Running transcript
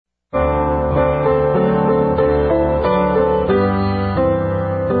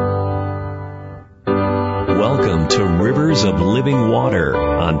Rivers of Living Water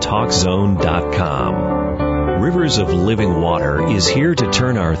on TalkZone.com. Rivers of Living Water is here to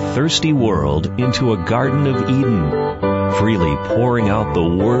turn our thirsty world into a Garden of Eden, freely pouring out the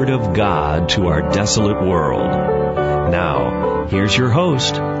Word of God to our desolate world. Now, here's your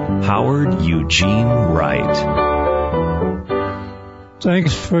host, Howard Eugene Wright.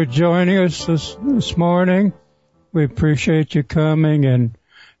 Thanks for joining us this morning. We appreciate you coming and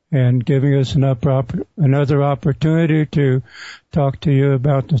giving us another opportunity to talk to you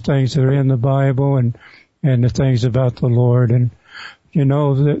about the things that are in the Bible and the things about the Lord. And you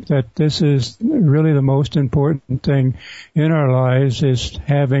know that this is really the most important thing in our lives, is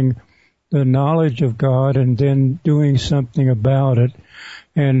having the knowledge of God and then doing something about it.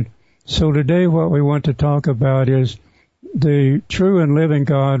 And so today what we want to talk about is the true and living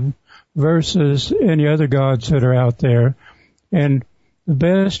God versus any other gods that are out there. And the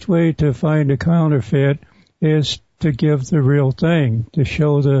best way to find a counterfeit is to give the real thing, to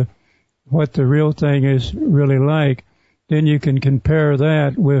show what the real thing is really like. Then you can compare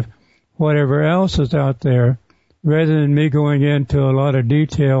that with whatever else is out there, rather than me going into a lot of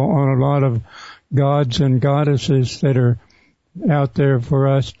detail on a lot of gods and goddesses that are out there for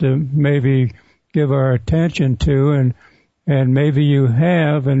us to maybe give our attention to, and maybe you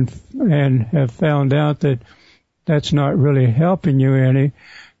have and have found out that that's not really helping you any.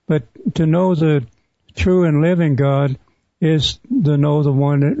 But to know the true and living God is to know the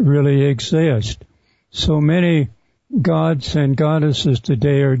one that really exists. So many gods and goddesses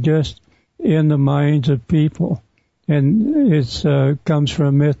today are just in the minds of people, and it's comes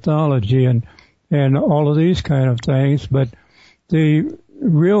from mythology and all of these kind of things. But the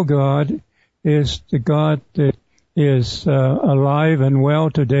real God is the God that is alive and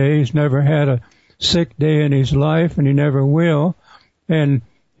well today. He's never had a sick day in his life, and he never will. And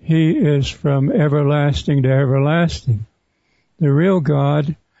he is from everlasting to everlasting. The real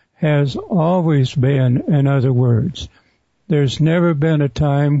God has always been, in other words. There's never been a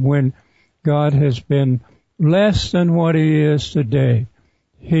time when God has been less than what he is today.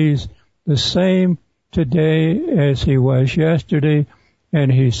 He's the same today as he was yesterday,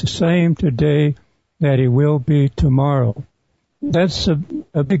 and he's the same today that he will be tomorrow. That's a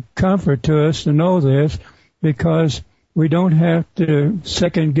big comfort to us to know this, because we don't have to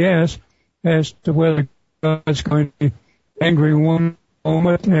second guess as to whether God's going to be angry one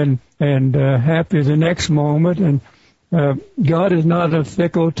moment and happy the next moment. And God is not a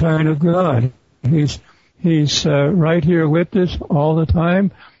fickle kind of God. He's right here with us all the time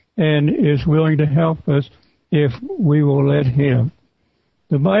and is willing to help us if we will let him.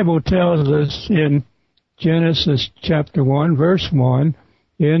 The Bible tells us in Genesis chapter 1, verse 1,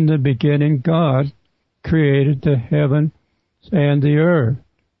 in the beginning God created the heaven and the earth.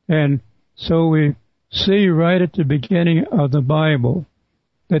 And so we see right at the beginning of the Bible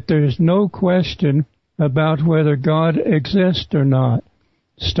that there's no question about whether God exists or not.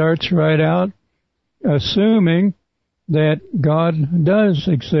 Starts right out assuming that God does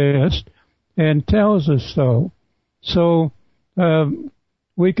exist and tells us so. So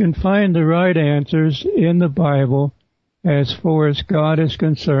we can find the right answers in the Bible as far as God is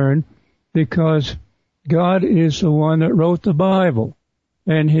concerned, because God is the one that wrote the Bible,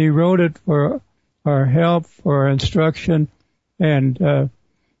 and he wrote it for our help, for our instruction, and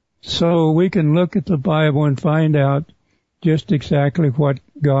so we can look at the Bible and find out just exactly what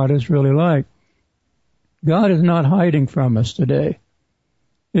God is really like. God is not hiding from us today.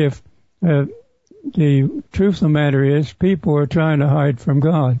 If the truth of the matter is, people are trying to hide from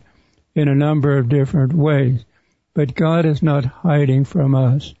God in a number of different ways, but God is not hiding from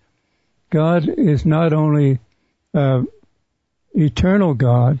us. God is not only eternal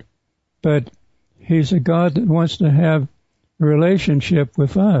God, but he's a God that wants to have a relationship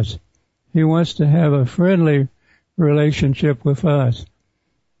with us. He wants to have a friendly relationship with us.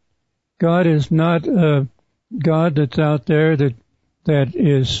 God is not a God that's out there that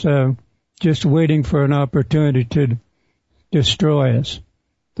is just waiting for an opportunity to destroy us.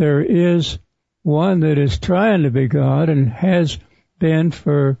 There is one that is trying to be God and has been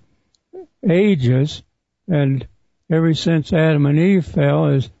for ages, and ever since Adam and Eve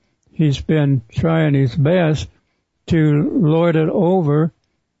fell, he's been trying his best to lord it over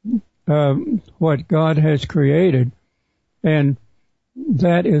what God has created. And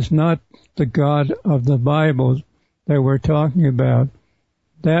that is not the God of the Bible that we're talking about.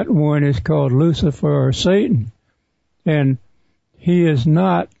 That one is called Lucifer or Satan. And he is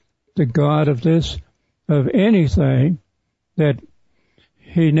not the God of anything, that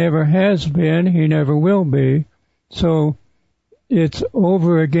he never has been, he never will be. So it's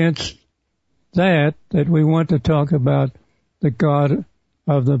over against that we want to talk about the God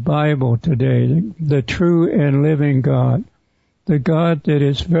of the Bible today, the true and living God, the God that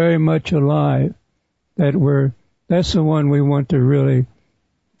is very much alive, that's the one we want to really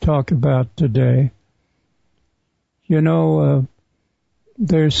talk about today. You know,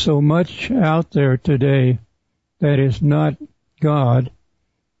 there's so much out there today that is not God,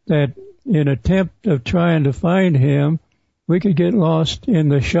 that in attempt of trying to find Him, we could get lost in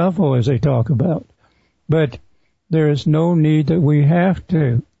the shuffle, as they talk about. But there is no need that we have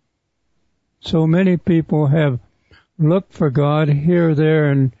to. So many people have looked for God here, there,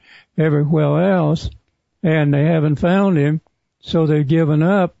 and everywhere else, and they haven't found Him, so they've given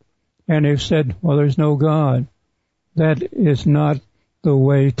up, and they've said, well, there's no God. That is not the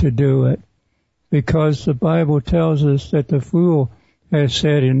way to do it, because the Bible tells us that the fool has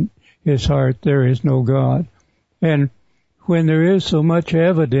said in his heart, there is no God. And when there is so much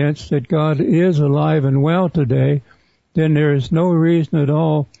evidence that God is alive and well today, then there is no reason at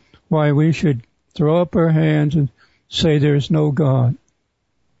all why we should throw up our hands and say there's no God.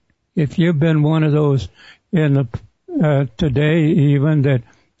 If you've been one of those in the today even that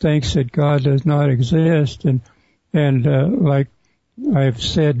thinks that God does not exist, and like I've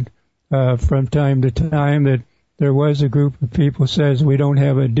said from time to time, that there was a group of people says we don't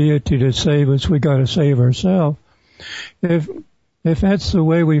have a deity to save us, we got to save ourselves. If that's the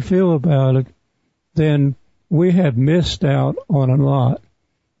way we feel about it, then we have missed out on a lot,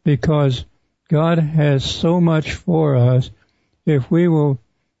 because God has so much for us if we will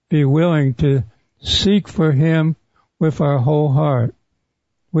be willing to seek for Him with our whole heart.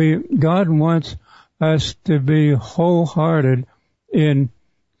 God wants us to be wholehearted in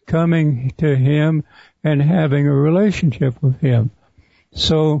coming to Him and having a relationship with Him.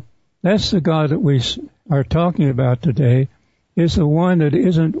 So that's the God that we are talking about today, is the one that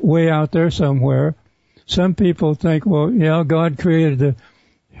isn't way out there somewhere. Some people think, well, yeah, God created the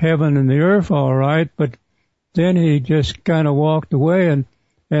heaven and the earth all right, but then He just kind of walked away and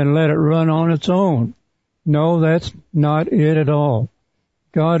let it run on its own. No, that's not it at all.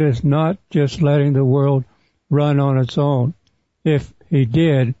 God is not just letting the world run on its own. If He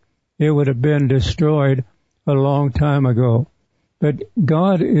did, it would have been destroyed a long time ago. But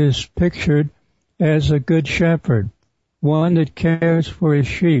God is pictured as a good shepherd, one that cares for His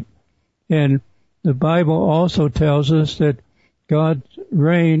sheep. And the Bible also tells us that God's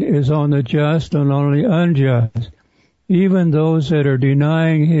reign is on the just and on the unjust. Even those that are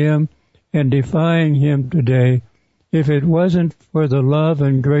denying Him and defying Him today, if it wasn't for the love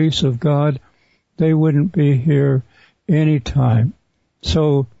and grace of God, they wouldn't be here any time.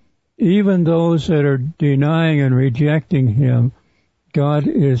 So even those that are denying and rejecting Him, God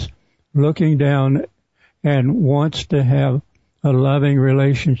is looking down and wants to have a loving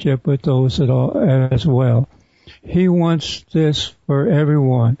relationship with those as well. He wants this for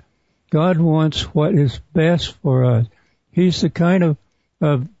everyone. God wants what is best for us. He's the kind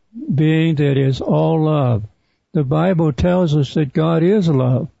of being that is all love. The Bible tells us that God is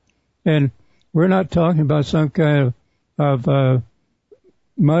love. And we're not talking about some kind of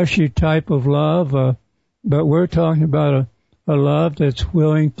mushy type of love, but we're talking about a love that's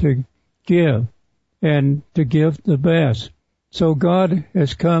willing to give, and to give the best. So God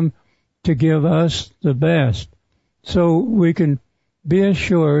has come to give us the best. So we can be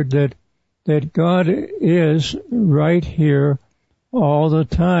assured that God is right here all the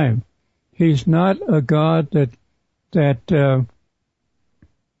time. He's not a God that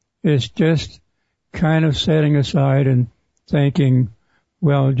is just kind of setting aside and thinking,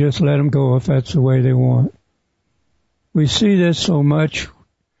 well, just let them go if that's the way they want. We see this so much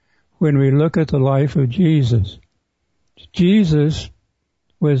when we look at the life of Jesus. Jesus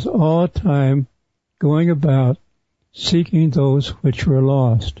was all the time going about seeking those which were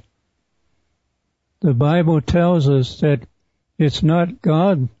lost. The Bible tells us that it's not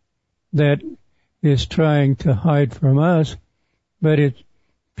God that is trying to hide from us, but it's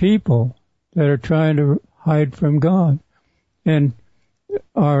people that are trying to hide from God and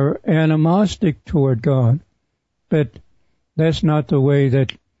are animostic toward God. But that's not the way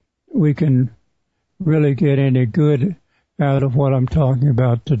that we can really get any good out of what I'm talking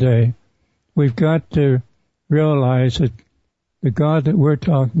about today. We've got to realize that the God that we're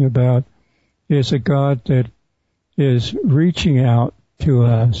talking about is a God that is reaching out to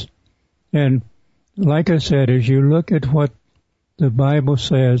us. And like I said, as you look at what the Bible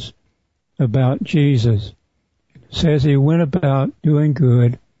says about Jesus, it says He went about doing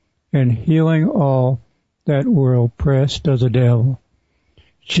good and healing all that were oppressed of the devil.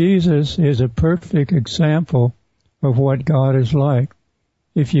 Jesus is a perfect example of what God is like.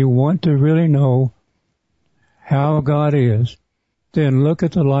 If you want to really know how God is, then look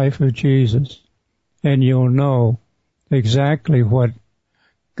at the life of Jesus, and you'll know exactly what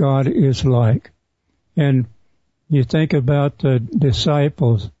God is like. And you think about the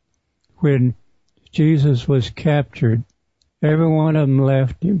disciples when Jesus was captured. Every one of them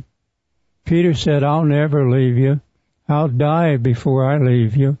left him. Peter said, I'll never leave you. I'll die before I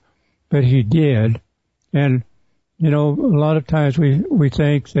leave you. But he did. And, a lot of times we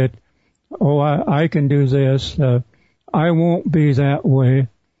think that, I can do this. I won't be that way.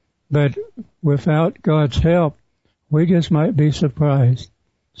 But without God's help, we just might be surprised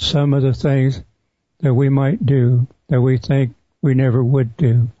some of the things that we might do that we think we never would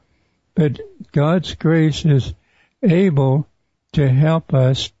do. But God's grace is able to help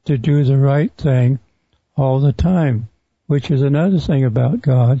us to do the right thing all the time, which is another thing about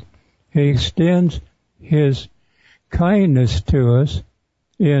God. He extends His kindness to us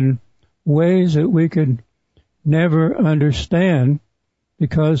in ways that we could never understand,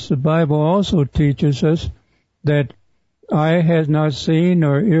 because the Bible also teaches us that eye has not seen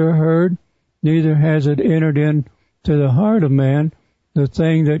nor ear heard, neither has it entered into the heart of man, the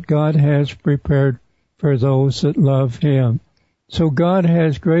thing that God has prepared for those that love Him. So God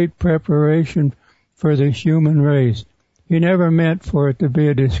has great preparation for the human race. He never meant for it to be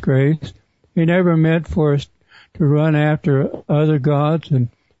a disgrace. He never meant for us to run after other gods and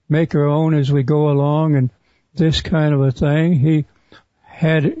make our own as we go along and this kind of a thing. He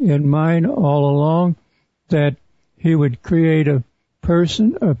had in mind all along that He would create a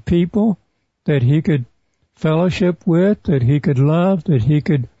person, a people that He could fellowship with, that He could love, that He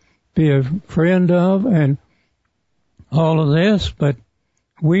could be a friend of, and all of this. But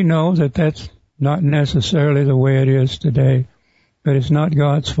we know that that's not necessarily the way it is today. But it's not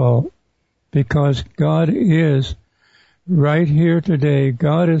God's fault, because God is right here today.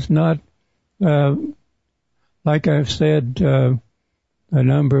 God is not, like I've said a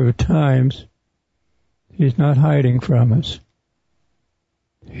number of times, He's not hiding from us.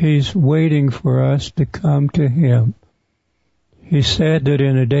 He's waiting for us to come to Him. He said that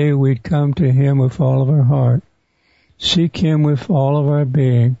in a day we'd come to Him with all of our heart. Seek Him with all of our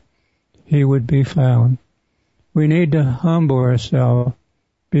being. He would be found. We need to humble ourselves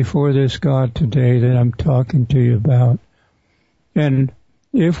before this God today that I'm talking to you about. And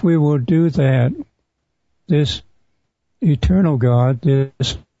if we will do that, this eternal God,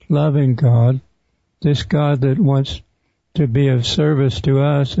 this loving God, this God that wants to be of service to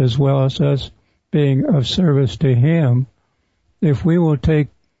us as well as us being of service to Him, if we will take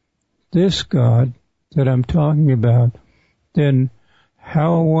this God that I'm talking about, then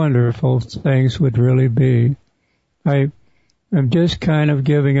how wonderful things would really be. I'm just kind of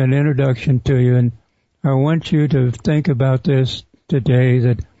giving an introduction to you, and I want you to think about this today,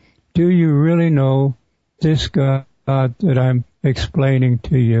 that do you really know this God that I'm explaining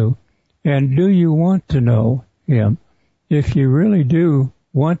to you? And do you want to know Him? If you really do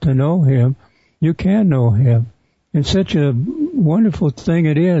want to know Him, you can know Him. And such a wonderful thing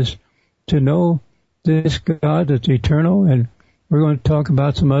it is to know this God that's eternal. And we're going to talk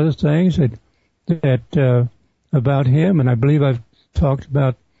about some other things that about Him. And I believe I've talked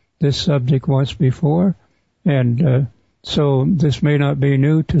about this subject once before. And so this may not be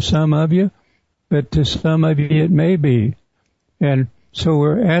new to some of you, but to some of you it may be. And so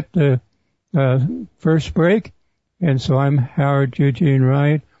we're at the first break. And so I'm Howard Eugene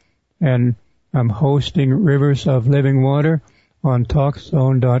Wright, and I'm hosting Rivers of Living Water on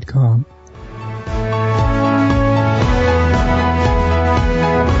TalkZone.com.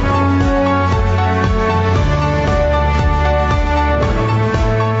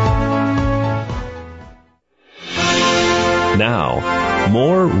 Now,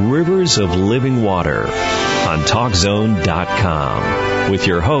 more Rivers of Living Water on TalkZone.com with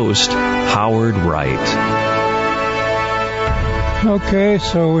your host, Howard Wright. Okay,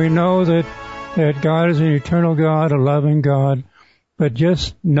 so we know that God is an eternal God, a loving God, but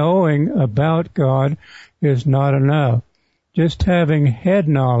just knowing about God is not enough. Just having head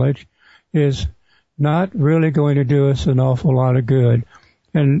knowledge is not really going to do us an awful lot of good.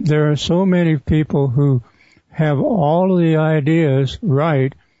 And there are so many people who have all of the ideas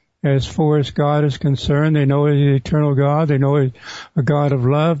right as far as God is concerned. They know He's an eternal God. They know He's a God of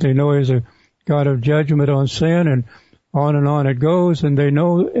love. They know He's a God of judgment on sin, and on it goes, and they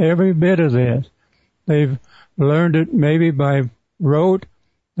know every bit of this. They've learned it maybe by rote.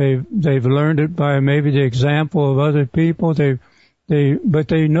 They've learned it by maybe the example of other people. But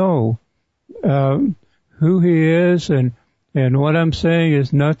they know who He is, and what I'm saying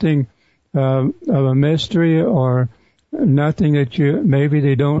is nothing of a mystery or nothing that maybe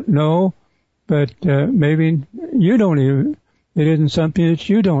they don't know. but maybe you don't even, it isn't something that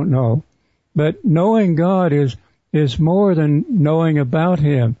you don't know. But knowing God is more than knowing about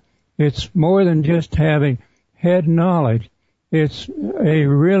Him. It's more than just having head knowledge. It's a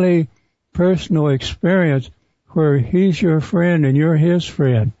really personal experience where He's your friend and you're His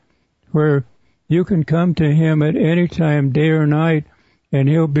friend, where you can come to Him at any time, day or night, and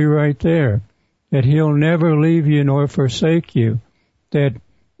He'll be right there, that He'll never leave you nor forsake you, that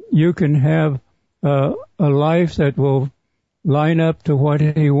you can have a life that will line up to what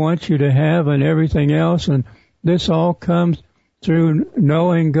He wants you to have and everything else, and this all comes through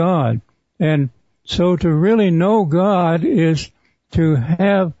knowing God. And so to really know God is to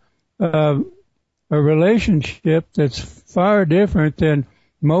have a relationship that's far different than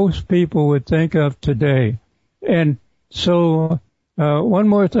most people would think of today. And so one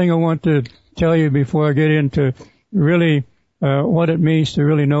more thing I want to tell you before I get into really what it means to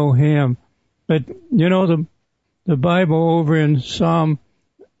really know Him. But, you know, the Bible over in Psalm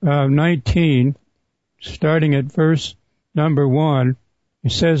 19, starting at verse number 1,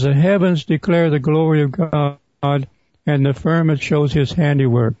 it says, "The heavens declare the glory of God, and the firmament shows His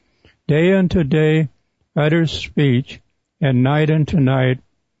handiwork. Day unto day utters speech, and night unto night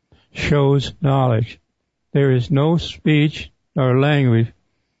shows knowledge. There is no speech nor language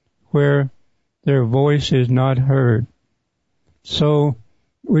where their voice is not heard." So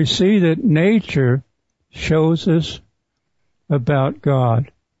we see that nature shows us about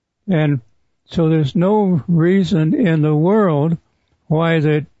God. And so there's no reason in the world why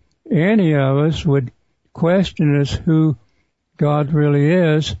that any of us would question as who God really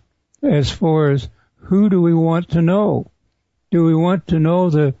is, as far as who do we want to know? Do we want to know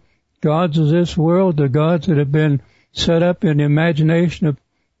the gods of this world, the gods that have been set up in the imagination of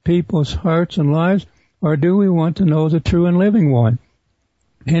people's hearts and lives, or do we want to know the true and living one?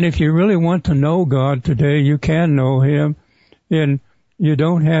 And if you really want to know God today, you can know Him, and you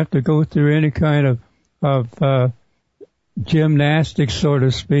don't have to go through any kind of gymnastics, so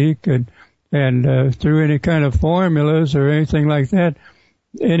to speak, and through any kind of formulas or anything like that,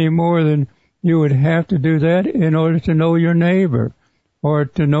 any more than you would have to do that in order to know your neighbor, or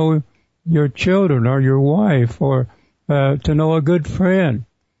to know your children, or your wife, or to know a good friend.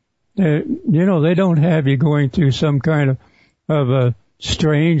 You know, they don't have you going through some kind of a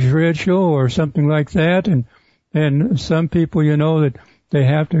strange ritual or something like that, and some people, you know, that they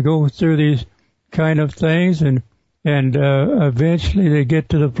have to go through these kind of things, and eventually they get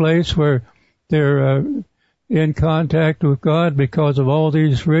to the place where they're in contact with God because of all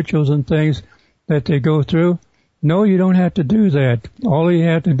these rituals and things that they go through. No, you don't have to do that. All you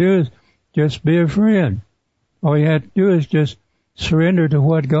have to do is just be a friend. All you have to do is just surrender to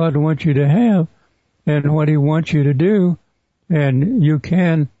what God wants you to have and what He wants you to do, and you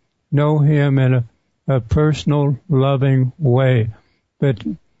can know Him in a personal, loving way. But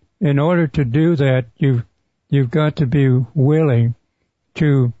in order to do that, you've got to be willing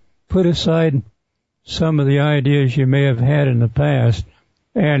to put aside some of the ideas you may have had in the past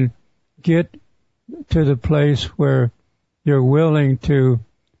and get to the place where you're willing to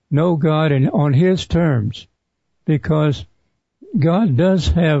know God on His terms, because God does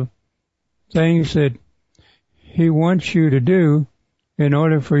have things that He wants you to do in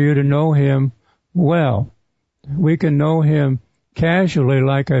order for you to know Him well. We can know Him casually,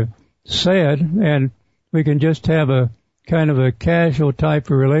 like I said, and we can just have a kind of a casual type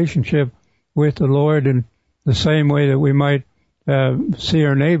of relationship with the Lord in the same way that we might see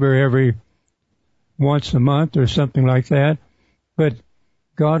our neighbor every once a month or something like that. But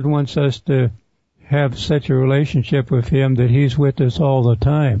God wants us to have such a relationship with Him that He's with us all the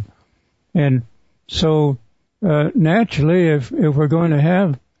time. And so naturally, if we're going to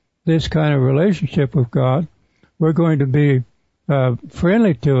have this kind of relationship with God, we're going to be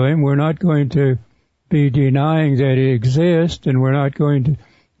friendly to Him. We're not going to be denying that He exists, and we're not going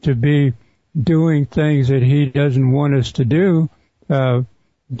to be doing things that He doesn't want us to do,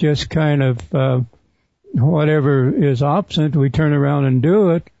 just kind of whatever is opposite, we turn around and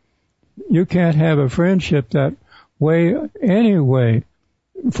do it. You can't have a friendship that way anyway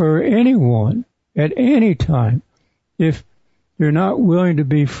for anyone at any time. If you're not willing to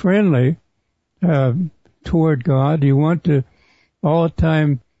be friendly toward God, you want to all the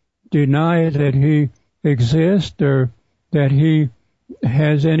time deny that He exists or that He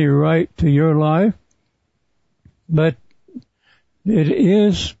has any right to your life. But it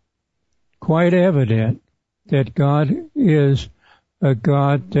is quite evident that God is a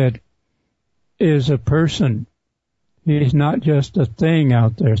God that is a person. He's not just a thing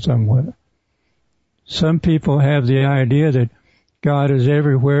out there somewhere. Some people have the idea that God is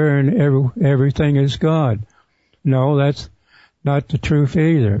everywhere and everything is God. No, that's not the truth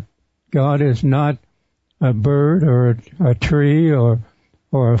either. God is not a bird or a tree or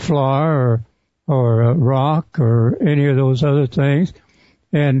a flower or a rock or any of those other things.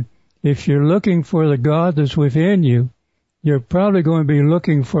 And if you're looking for the God that's within you, you're probably going to be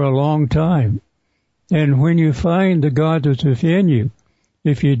looking for a long time. And when you find the God that's within you,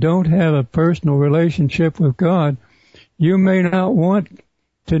 if you don't have a personal relationship with God, you may not want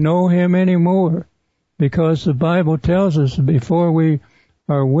to know Him anymore, because the Bible tells us before we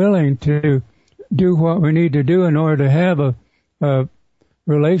are willing to do what we need to do in order to have a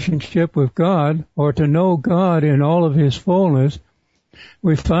relationship with God or to know God in all of His fullness,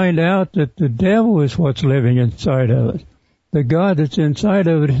 we find out that the devil is what's living inside of us. The God that's inside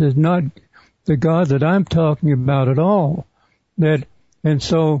of us is not the God that I'm talking about at all. And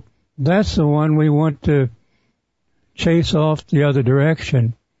so that's the one we want to chase off the other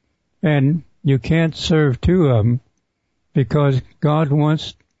direction. And you can't serve two of them, because God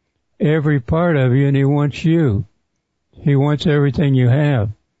wants every part of you and He wants you. He wants everything you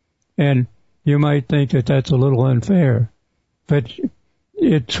have. And you might think that that's a little unfair, but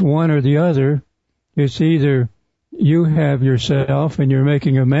it's one or the other. It's either you have yourself and you're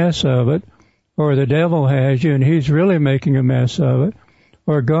making a mess of it, or the devil has you and he's really making a mess of it,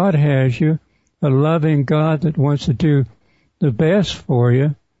 or God has you, a loving God that wants to do the best for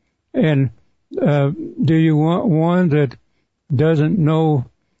you. And do you want one that doesn't know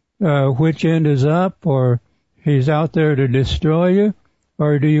which end is up, or he's out there to destroy you?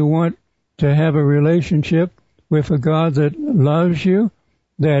 Or do you want to have a relationship with a God that loves you,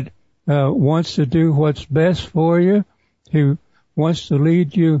 that wants to do what's best for you? He wants to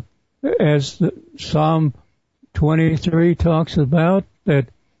lead you, as Psalm 23 talks about, that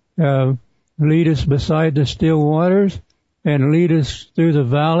lead us beside the still waters and lead us through the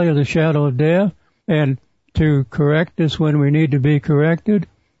valley of the shadow of death, and to correct us when we need to be corrected,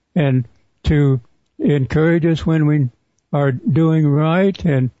 and to encourage us when we are doing right,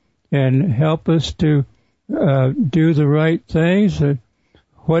 and help us to do the right things.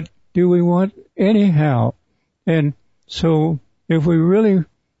 What do we want anyhow? And so if we really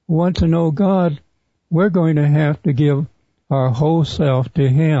want to know God, we're going to have to give our whole self to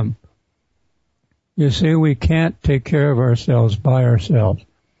Him. You see, we can't take care of ourselves by ourselves.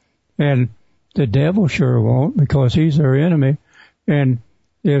 And the devil sure won't, because he's our enemy. And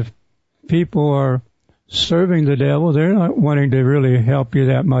if people are serving the devil, they're not wanting to really help you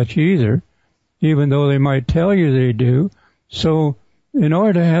that much either, even though they might tell you they do. So in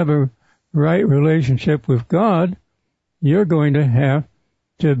order to have a right relationship with God, you're going to have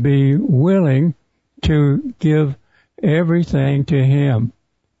to be willing to give everything to Him.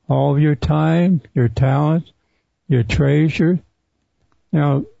 All of your time, your talents, your treasure.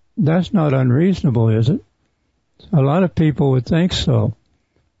 Now, that's not unreasonable, is it? A lot of people would think so.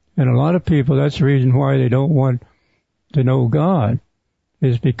 And a lot of people, that's the reason why they don't want to know God,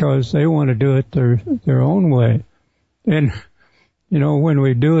 is because they want to do it their own way. And, you know, when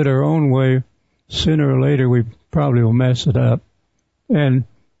we do it our own way, sooner or later we probably will mess it up. And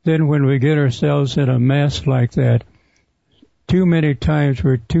then when we get ourselves in a mess like that, too many times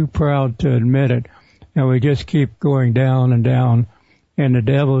we're too proud to admit it, and we just keep going down and down, and the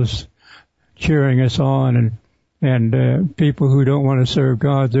devil's cheering us on, and people who don't want to serve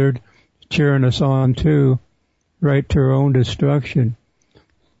God, they're cheering us on too, right to our own destruction.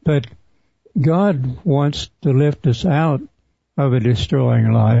 But God wants to lift us out of a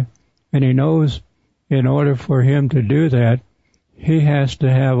destroying life, and He knows in order for Him to do that, He has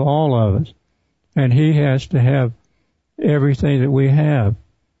to have all of us, and He has to have everything that we have.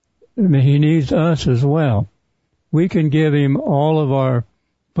 I mean, He needs us as well. We can give Him all of our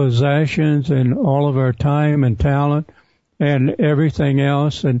possessions and all of our time and talent and everything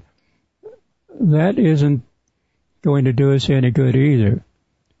else, and that isn't going to do us any good either.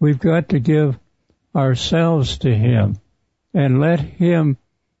 We've got to give ourselves to Him and let Him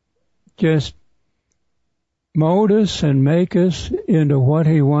just mold us and make us into what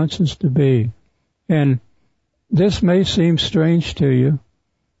He wants us to be. And this may seem strange to you,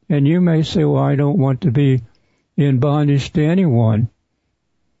 and you may say, well, I don't want to be in bondage to anyone.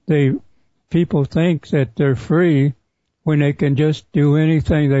 People think that they're free when they can just do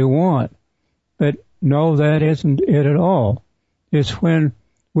anything they want. But no, that isn't it at all. It's when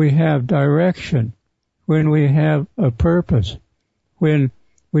we have direction, when we have a purpose, when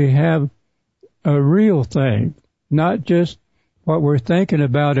we have a real thing, not just what we're thinking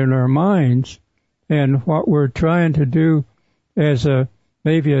about in our minds and what we're trying to do as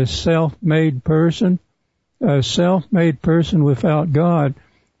maybe a self-made person, a self-made person without God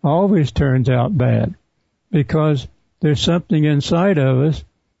always turns out bad, because there's something inside of us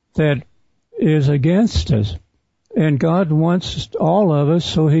that is against us. And God wants all of us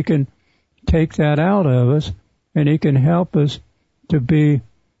so He can take that out of us, and He can help us to be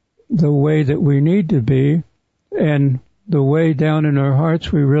the way that we need to be, and the way down in our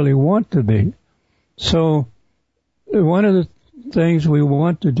hearts we really want to be. So one of the things we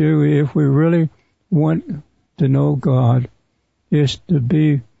want to do if we really want to know God is to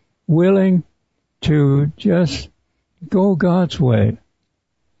be willing to just go God's way.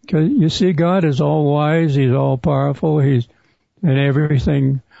 Because you see, God is all wise, He's all powerful, He's and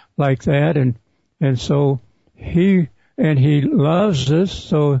everything like that, and so He loves us,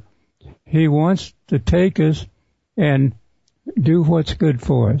 so He wants to take us and do what's good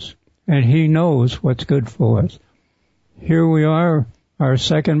for us, and He knows what's good for us. Here we are, our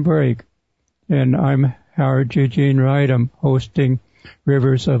second break, and I'm Howard Eugene Wright. I'm hosting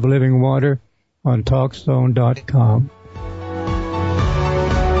Rivers of Living Water on TalkZone.com.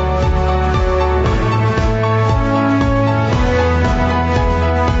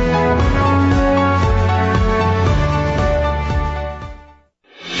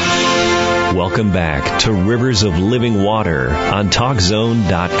 Welcome back to Rivers of Living Water on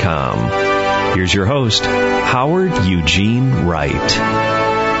TalkZone.com. Here's your host, Howard Eugene Wright.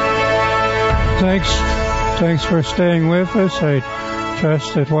 Thanks for staying with us. I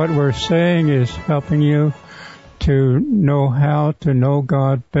trust that what we're saying is helping you to know how to know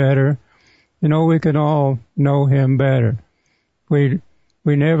God better. You know, we can all know Him better. We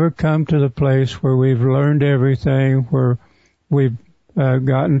never come to the place where we've learned everything, where we've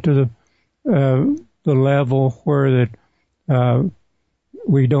gotten to the level where that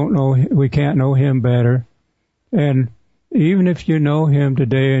we can't know Him better. And even if you know Him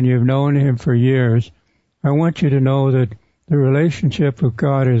today and you've known Him for years, I want you to know that the relationship with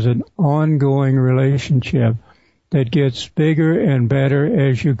God is an ongoing relationship that gets bigger and better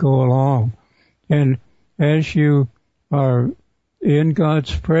as you go along. And as you are in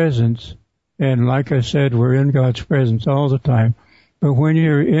God's presence, and like I said, we're in God's presence all the time, but when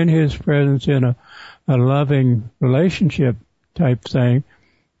you're in His presence in a loving relationship type thing,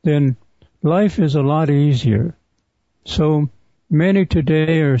 then life is a lot easier. So many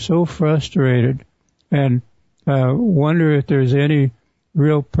today are so frustrated and wonder if there's any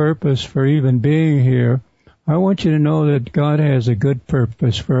real purpose for even being here. I want you to know that God has a good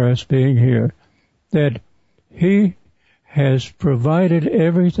purpose for us being here, that He has provided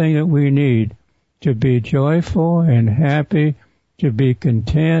everything that we need to be joyful and happy, to be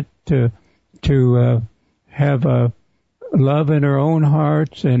content, to have a love in our own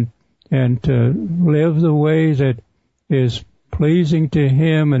hearts, and to live the way that is pleasing to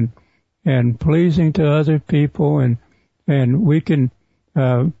Him and pleasing to other people, and we can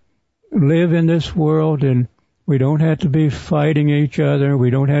live in this world, and we don't have to be fighting each other.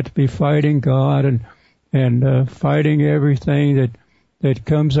 We don't have to be fighting God and fighting everything that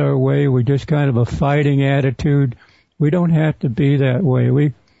comes our way. We just kind of a fighting attitude. We don't have to be that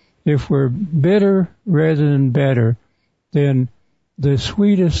way. If we're bitter rather than better, then the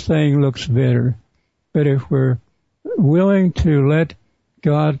sweetest thing looks bitter. But if we're willing to let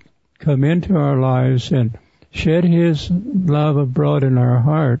God come into our lives and shed His love abroad in our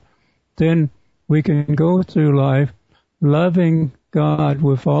heart, then we can go through life loving God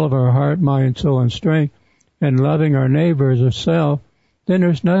with all of our heart, mind, soul, and strength, and loving our neighbor as ourselves. Then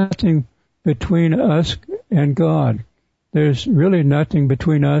there's nothing between us and God. There's really nothing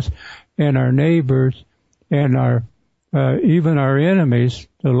between us and our neighbors and our even our enemies.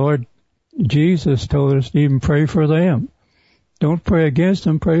 The Lord Jesus told us to even pray for them. Don't pray against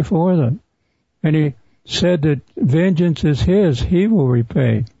them, pray for them. And He said that vengeance is His, He will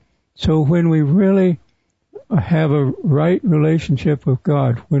repay. So when we really have a right relationship with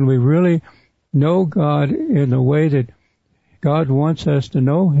God, when we really know God in the way that God wants us to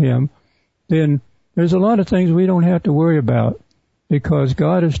know Him, then there's a lot of things we don't have to worry about because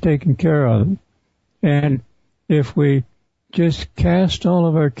God has taken care of them. And if we just cast all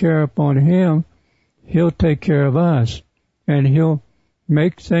of our care upon Him, He'll take care of us. And He'll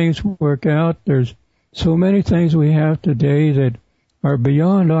make things work out. There's so many things we have today that are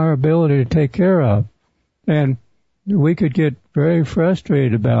beyond our ability to take care of. And we could get very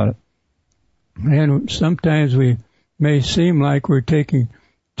frustrated about it. And sometimes we may seem like we're taking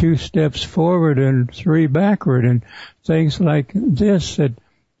 2 steps forward and 3 backward, and things like this that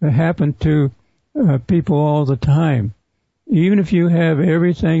happen to people all the time. Even if you have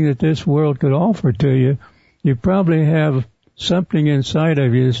everything that this world could offer to you, you probably have something inside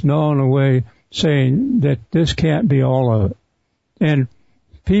of you that's gnawing away saying that this can't be all of it. And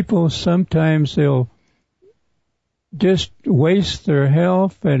people sometimes they'll just waste their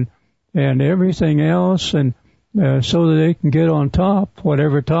health and everything else, and so that they can get on top,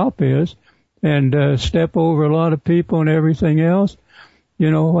 whatever top is, and step over a lot of people and everything else.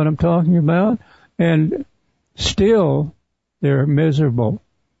 You know what I'm talking about? And still they're miserable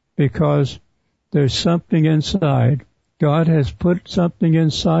because there's something inside. God has put something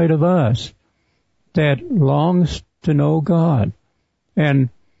inside of us that longs to know God. And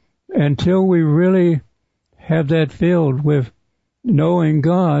until we really have that filled with knowing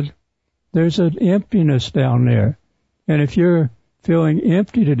God, there's an emptiness down there. And if you're feeling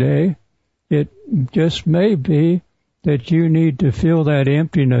empty today, it just may be that you need to fill that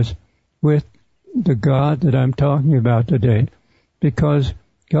emptiness with the God that I'm talking about today. Because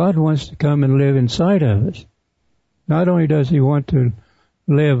God wants to come and live inside of us. Not only does He want to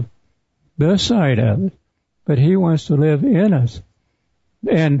live beside of us, but He wants to live in us.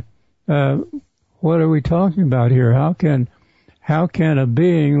 And what are we talking about here? How can a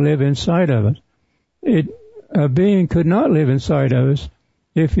being live inside of us? A being could not live inside of us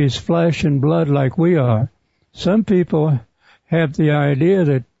if he's flesh and blood like we are. Some people have the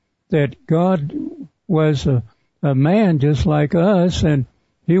idea that God was a man just like us, and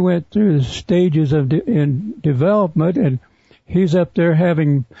He went through the stages of in development, and He's up there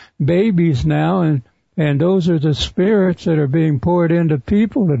having babies now, and those are the spirits that are being poured into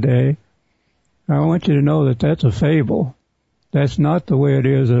people today. I want you to know that that's a fable. That's not the way it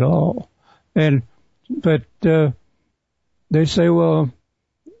is at all. But they say, well,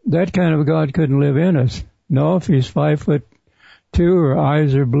 that kind of God couldn't live in us. No, if He's 5'2", or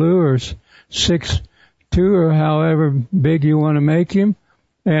eyes are blue, or 6'2", or however big you want to make Him,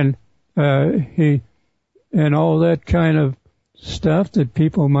 and all that kind of stuff that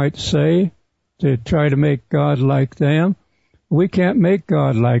people might say to try to make God like them. We can't make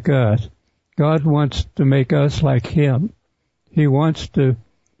God like us. God wants to make us like Him. He wants to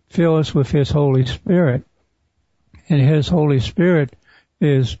fill us with His Holy Spirit. And His Holy Spirit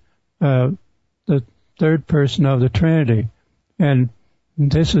is the third person of the Trinity. And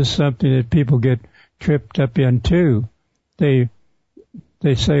this is something that people get tripped up into. They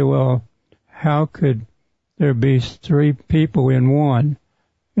say, well, how could there be three people in one?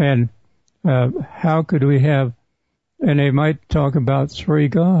 And how could we have, and they might talk about three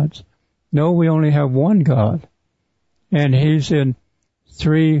gods. No, we only have one God. And He's in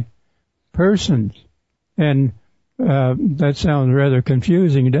three persons. And that sounds rather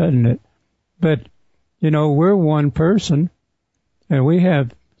confusing, doesn't it? But, we're one person, and we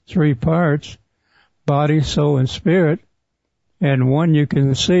have three parts, body, soul, and spirit. And one you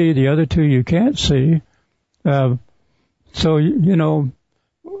can see, the other two you can't see. So,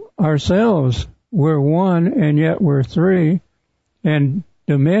 ourselves, we're one, and yet we're three. And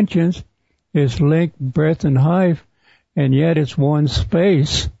dimensions is length, breadth, and height, and yet it's one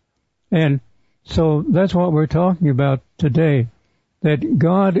space. And so that's what we're talking about today, that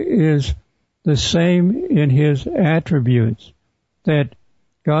God is the same in His attributes, that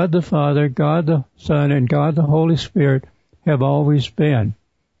God the Father, God the Son, and God the Holy Spirit have always been.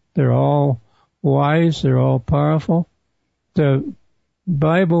 They're all wise, they're all powerful. The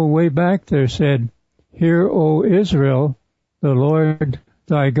Bible way back there said, "Hear, O Israel, the Lord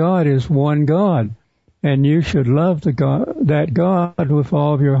thy God is one God, and you should love that God with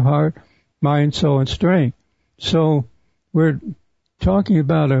all of your heart, mind, soul, and strength." So we're talking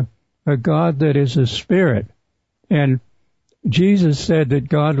about a God that is a spirit. And Jesus said that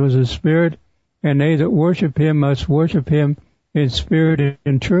God was a spirit, and they that worship Him must worship Him in spirit and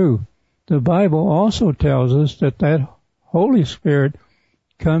in truth. The Bible also tells us that Holy Spirit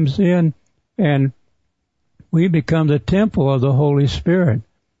comes in and we become the temple of the Holy Spirit.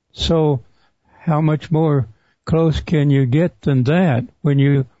 So how much more close can you get than that when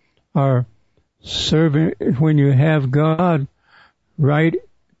you are serving, when you have God right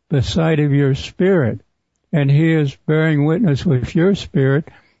beside of your spirit, and He is bearing witness with your spirit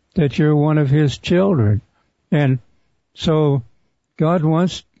that you're one of His children. And so God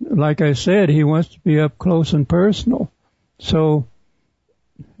wants, like I said, He wants to be up close and personal. So,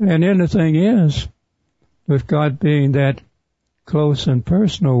 and then the thing is, with God being that close and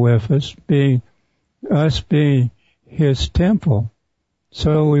personal with us being His temple.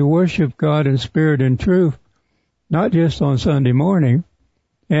 So we worship God in spirit and truth, not just on Sunday morning,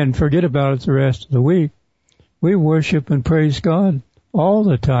 and forget about it the rest of the week. We worship and praise God all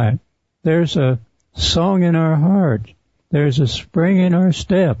the time. There's a song in our heart. There's a spring in our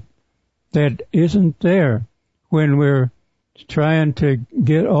step that isn't there when we're trying to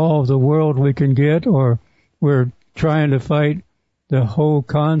get all of the world we can get, or we're trying to fight the whole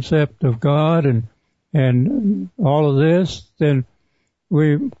concept of God and all of this, then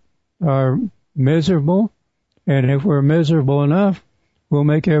we are miserable. And if we're miserable enough, we'll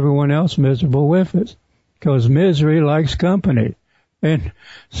make everyone else miserable with us, because misery likes company. And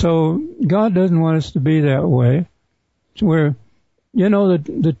so God doesn't want us to be that way. So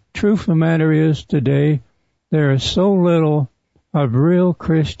the truth of the matter is today, there is so little of real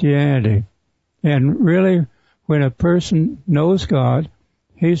Christianity. And really, when a person knows God,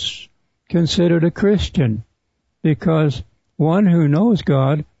 he's considered a Christian, because one who knows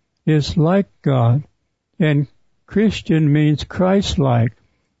God is like God. And Christian means Christ-like.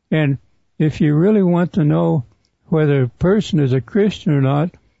 And if you really want to know whether a person is a Christian or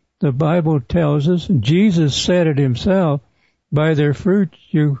not, the Bible tells us, and Jesus said it himself, by their fruits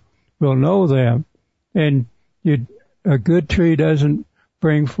you will know them. And a good tree doesn't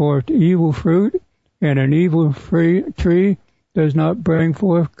bring forth evil fruit, and an evil tree does not bring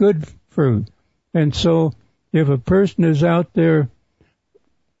forth good fruit. And so if a person is out there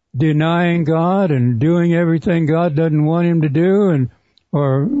denying God and doing everything God doesn't want him to do,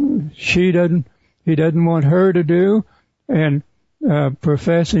 or he doesn't want her to do, and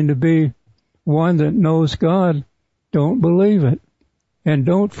professing to be one that knows God, don't believe it. And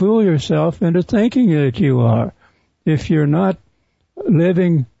don't fool yourself into thinking that you are. If you're not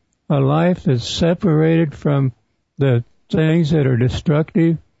living a life that's separated from the things that are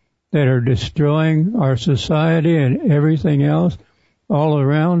destructive, that are destroying our society and everything else all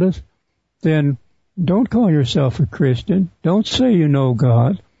around us, then don't call yourself a Christian. Don't say you know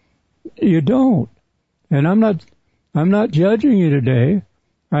God. You don't. And I'm not judging you today.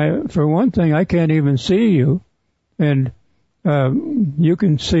 For one thing, I can't even see you, and you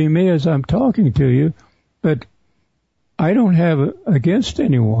can see me as I'm talking to you, but I don't have against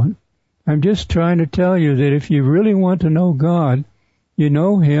anyone. I'm just trying to tell you that if you really want to know God, you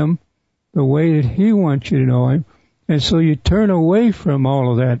know Him the way that He wants you to know Him, and so you turn away from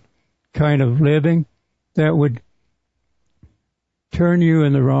all of that kind of living that would turn you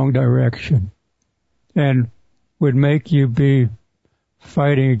in the wrong direction and would make you be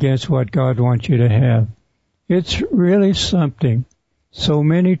fighting against what God wants you to have. It's really something. So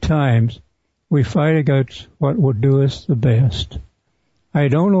many times we fight against what will do us the best. I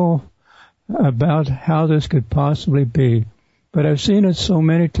don't know about how this could possibly be, but I've seen it so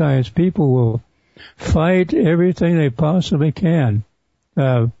many times. People will fight everything they possibly can,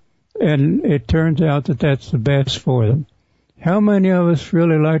 and it turns out that that's the best for them. How many of us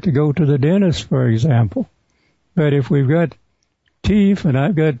really like to go to the dentist, for example? But if we've got teeth, and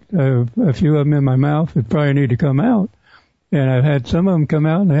I've got a few of them in my mouth that probably need to come out, and I've had some of them come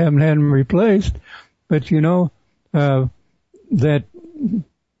out and I haven't had them replaced, but that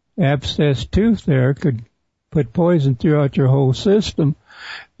abscess tooth there could put poison throughout your whole system,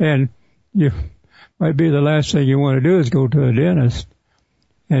 and you might be the last thing you want to do is go to a dentist,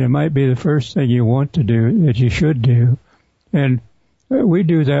 and it might be the first thing you want to do, that you should do. And we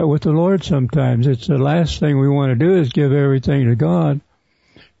do that with the Lord sometimes. It's the last thing we want to do is give everything to God,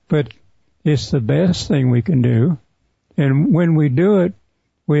 but it's the best thing we can do. And when we do it,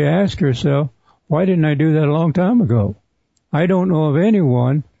 we ask ourselves, why didn't I do that a long time ago? I don't know of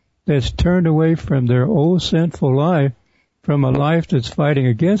anyone that's turned away from their old sinful life, from a life that's fighting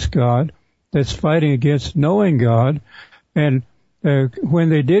against God, that's fighting against knowing God. And when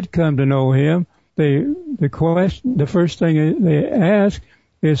they did come to know Him, the first thing they ask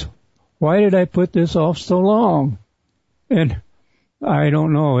is, why did I put this off so long? And I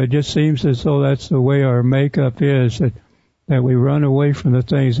don't know. It just seems as though that's the way our makeup is, that we run away from the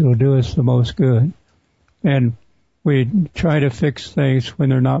things that will do us the most good. And we try to fix things when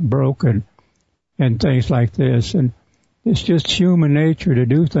they're not broken and things like this. And it's just human nature to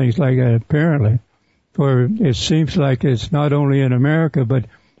do things like that, apparently. For it seems like it's not only in America, but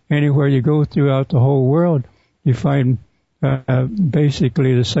anywhere you go throughout the whole world, you find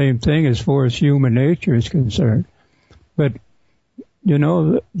basically the same thing as far as human nature is concerned. But,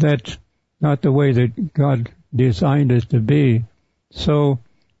 that's not the way that God designed it to be. So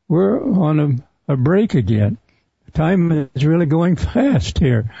we're on a break again. Time is really going fast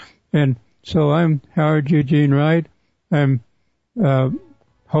here. And so I'm Howard Eugene Wright. I'm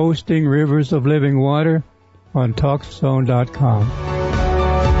hosting Rivers of Living Water on TalkZone.com.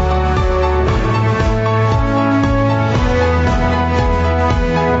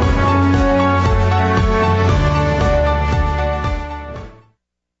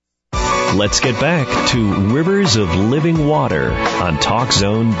 let's get back to Rivers of Living Water on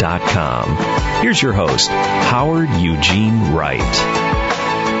TalkZone.com. Here's your host, Howard Eugene Wright.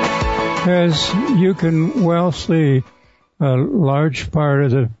 As you can well see, a large part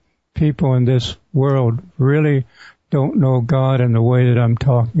of the people in this world really don't know God in the way that I'm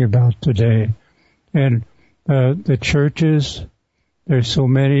talking about today. And the churches, there's so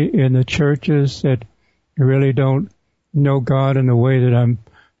many in the churches that really don't know God in the way that I'm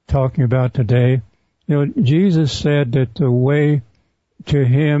talking about today. You know, Jesus said that the way to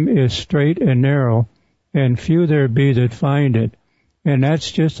Him is straight and narrow, and few there be that find it. And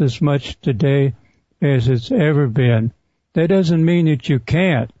that's just as much today as it's ever been. That doesn't mean that you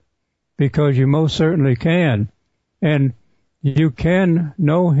can't, because you most certainly can. And you can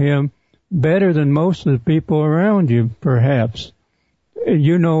know Him better than most of the people around you, perhaps.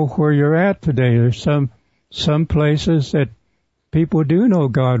 You know where you're at today. There's some places that people do know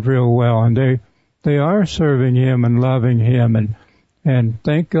God real well, and they are serving Him and loving Him, and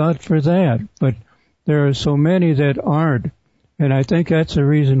thank God for that. But there are so many that aren't, and I think that's the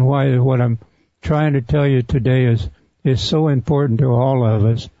reason why what I'm trying to tell you today is so important to all of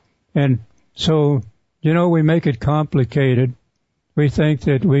us. And so, you know, we make it complicated. We think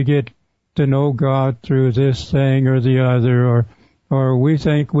that we get to know God through this thing or the other, or we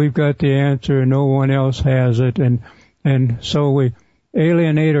think we've got the answer and no one else has it, and so we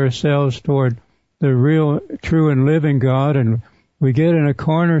alienate ourselves toward the real, true, and living God, and we get in a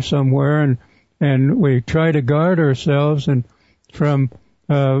corner somewhere, and we try to guard ourselves and from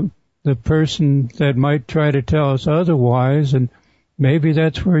the person that might try to tell us otherwise, and maybe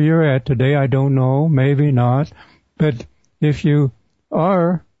that's where you're at today. I don't know, maybe not. But if you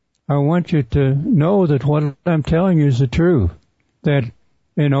are, I want you to know that what I'm telling you is the truth, that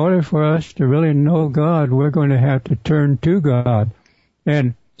in order for us to really know God, we're going to have to turn to God.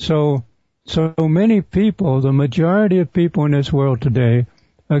 And so many people, the majority of people in this world today,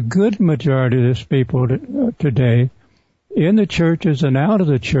 a good majority of this people today, in the churches and out of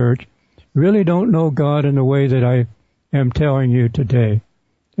the church, really don't know God in the way that I am telling you today.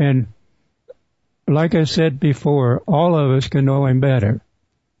 And like I said before, all of us can know Him better.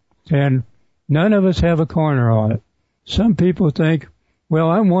 And none of us have a corner on it. Some people think, well,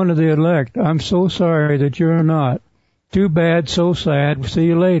 I'm one of the elect. I'm so sorry that you're not. Too bad, so sad, see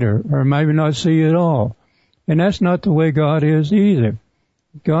you later, or maybe not see you at all. And that's not the way God is either.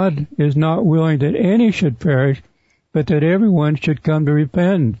 God is not willing that any should perish, but that everyone should come to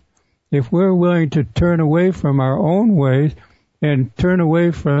repentance. If we're willing to turn away from our own ways and turn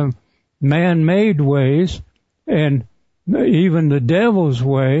away from man-made ways and even the devil's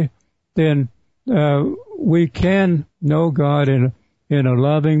way, then we can know God in a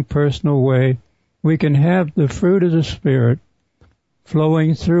loving, personal way. We can have the fruit of the Spirit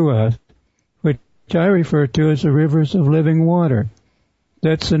flowing through us, which I refer to as the rivers of living water.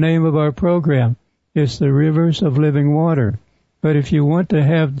 That's the name of our program. It's the rivers of living water. But if you want to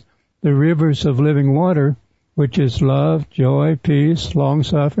have the rivers of living water, which is love, joy, peace,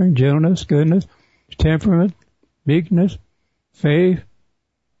 long-suffering, gentleness, goodness, temperament, meekness, faith,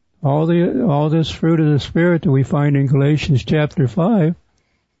 all this fruit of the Spirit that we find in Galatians chapter 5,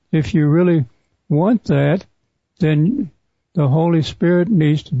 if you really want that, then the Holy Spirit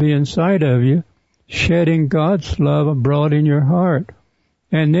needs to be inside of you, shedding God's love abroad in your heart.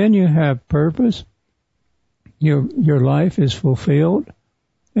 And then you have purpose. Your life is fulfilled,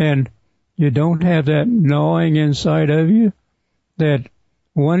 and you don't have that gnawing inside of you that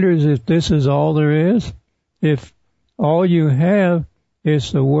wonders if this is all there is. If all you have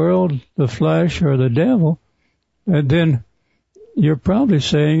is the world, the flesh, or the devil, then you're probably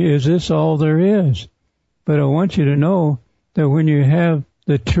saying, is this all there is? But I want you to know that when you have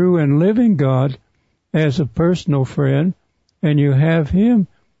the true and living God as a personal friend, and you have Him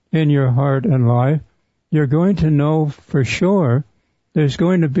in your heart and life, you're going to know for sure there's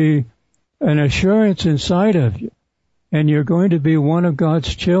going to be an assurance inside of you, and you're going to be one of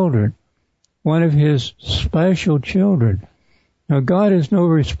God's children, one of His special children. Now, God is no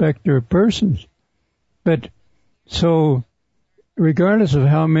respecter of persons, but so regardless of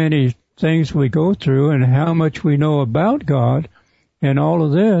how many things we go through and how much we know about God and all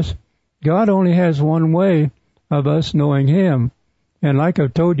of this, God only has one way of us knowing Him. And like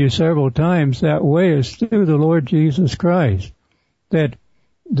I've told you several times, that way is through the Lord Jesus Christ. That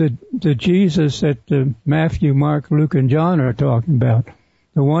the Jesus that Matthew, Mark, Luke, and John are talking about,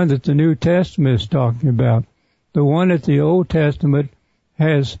 the one that the New Testament is talking about, the one that the Old Testament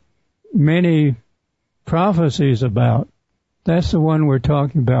has many prophecies about, that's the one we're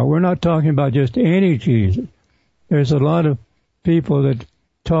talking about. We're not talking about just any Jesus. There's a lot of people that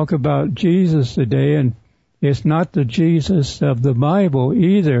talk about Jesus today, and it's not the Jesus of the Bible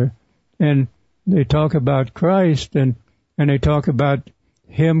either. And they talk about Christ, and they talk about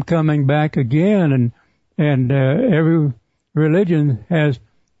Him coming back again, and every religion has,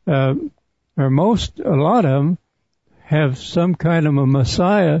 a lot of them have some kind of a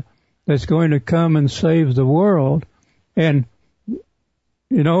Messiah that's going to come and save the world. And,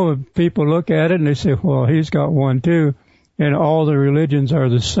 people look at it and they say, well, he's got one too, and all the religions are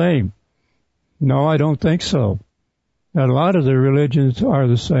the same. No, I don't think so. A lot of the religions are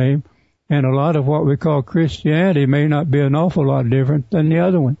the same, and a lot of what we call Christianity may not be an awful lot different than the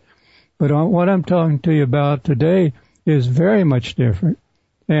other one. But what I'm talking to you about today is very much different,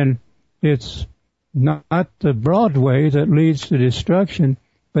 and it's not the broad way that leads to destruction,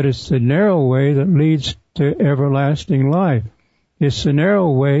 but it's the narrow way that leads to everlasting life. It's the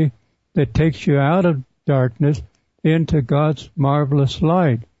narrow way that takes you out of darkness into God's marvelous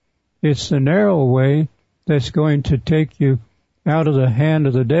light. It's the narrow way that's going to take you out of the hand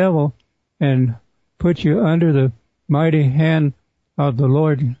of the devil and put you under the mighty hand of the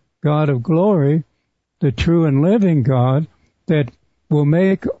Lord God of glory, the true and living God that will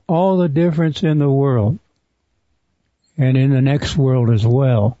make all the difference in the world and in the next world as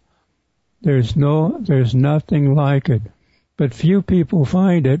well. There's nothing like it. But few people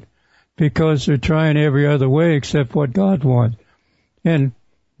find it because they're trying every other way except what God wants. And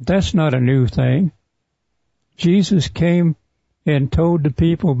that's not a new thing. Jesus came and told the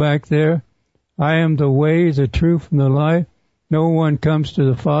people back there, I am the way, the truth, and the life. No one comes to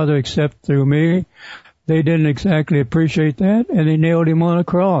the Father except through me. They didn't exactly appreciate that, and they nailed him on a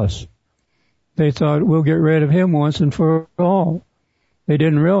cross. They thought, we'll get rid of him once and for all. They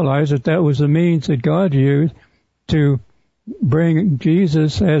didn't realize that that was the means that God used to bring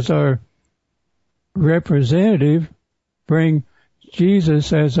Jesus as our representative, bring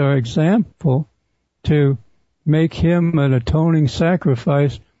Jesus as our example, to make him an atoning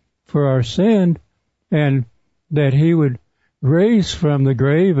sacrifice for our sin, and that he would raise from the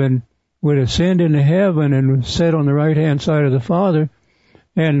grave and would ascend into heaven and sit on the right-hand side of the Father.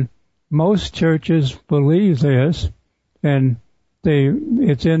 And most churches believe this, and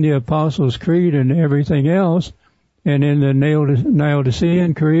it's in the Apostles' Creed and everything else, and in the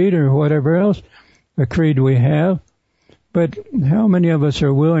Laodicean Creed or whatever else, a creed we have. But how many of us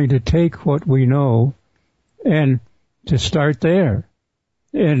are willing to take what we know and to start there?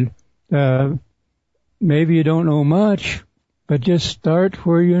 And maybe you don't know much, but just start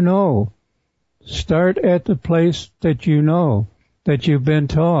where you know. Start at the place that you know, that you've been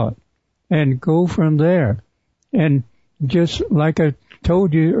taught, and go from there. And just like I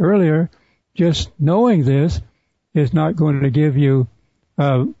told you earlier, just knowing this is not going to give you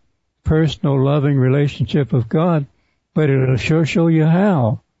a personal, loving relationship with God, but it'll sure show you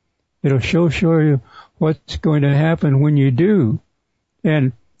how. It'll sure show you what's going to happen when you do.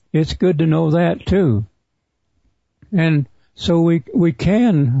 And it's good to know that too. And so we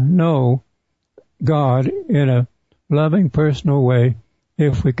can know God in a loving, personal way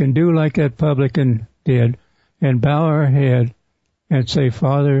if we can do like that publican did and bow our head and say,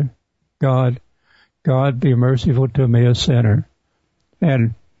 Father, God, be merciful to me, a sinner,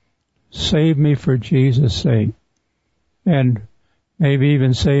 and save me for Jesus' sake, and maybe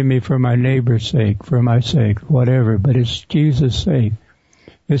even save me for my neighbor's sake, for my sake, whatever, but it's Jesus' sake.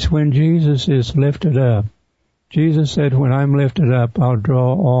 It's when Jesus is lifted up. Jesus said, when I'm lifted up, I'll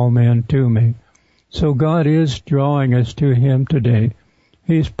draw all men to me. So God is drawing us to him today.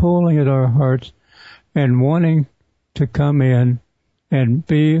 He's pulling at our hearts and wanting to come in and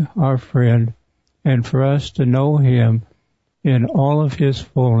be our friend, and for us to know him in all of his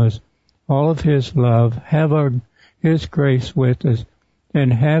fullness, all of his love, have his grace with us,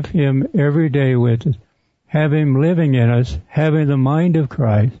 and have him every day with us, have him living in us, having the mind of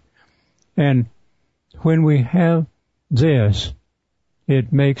Christ. And when we have this,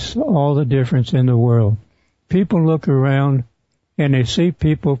 it makes all the difference in the world. People look around and they see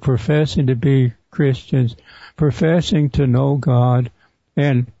people professing to be Christians, professing to know God,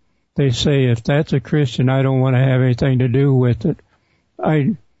 and they say, if that's a Christian, I don't want to have anything to do with it.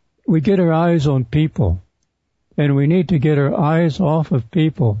 We get our eyes on people, and we need to get our eyes off of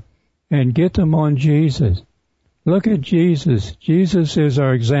people and get them on Jesus. Look at Jesus. Jesus is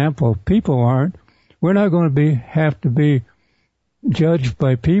our example. People aren't. We're not going to have to be judged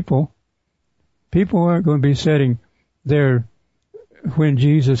by people. People aren't going to be sitting there when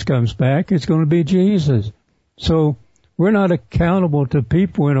Jesus comes back. It's going to be Jesus. So we're not accountable to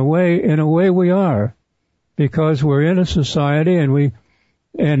people in a way we are, because we're in a society,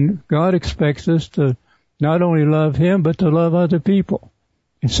 and God expects us to not only love him, but to love other people.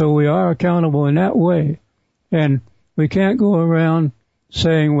 And so we are accountable in that way. And we can't go around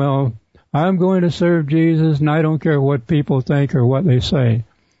saying, well, I'm going to serve Jesus and I don't care what people think or what they say.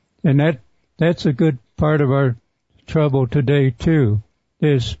 And that's a good part of our trouble today too,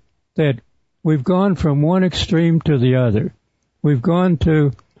 is that we've gone from one extreme to the other. We've gone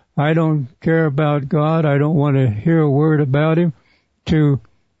to, I don't care about God, I don't want to hear a word about Him, to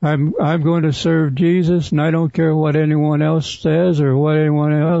I'm going to serve Jesus and I don't care what anyone else says or what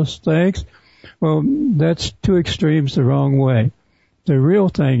anyone else thinks. Well, that's two extremes the wrong way. The real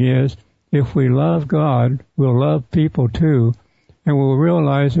thing is, if we love God, we'll love people too, and we'll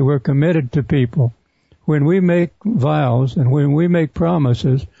realize that we're committed to people. When we make vows and when we make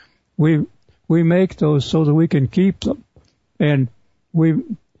promises, we make those so that we can keep them. And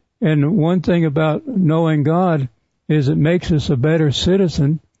one thing about knowing God is it makes us a better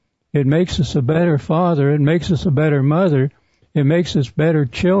citizen. It makes us a better father. It makes us a better mother. It makes us better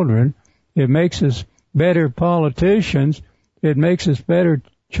children. It makes us better politicians. It makes us better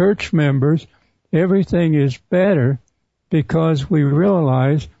church members. Everything is better because we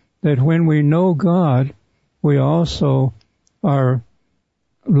realize that when we know God, we also are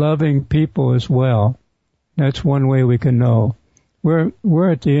loving people as well. That's one way we can know.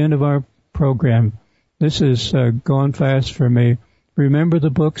 We're at the end of our program. This has gone fast for me. Remember the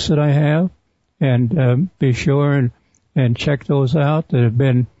books that I have, and be sure and check those out that have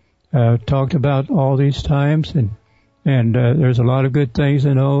been talked about all these times, and there's a lot of good things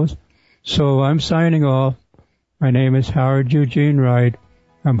in those. So I'm signing off. My name is Howard Eugene Wright.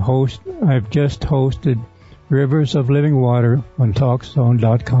 I've just hosted Rivers of Living Water on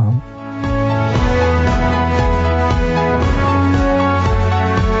TalkZone.com.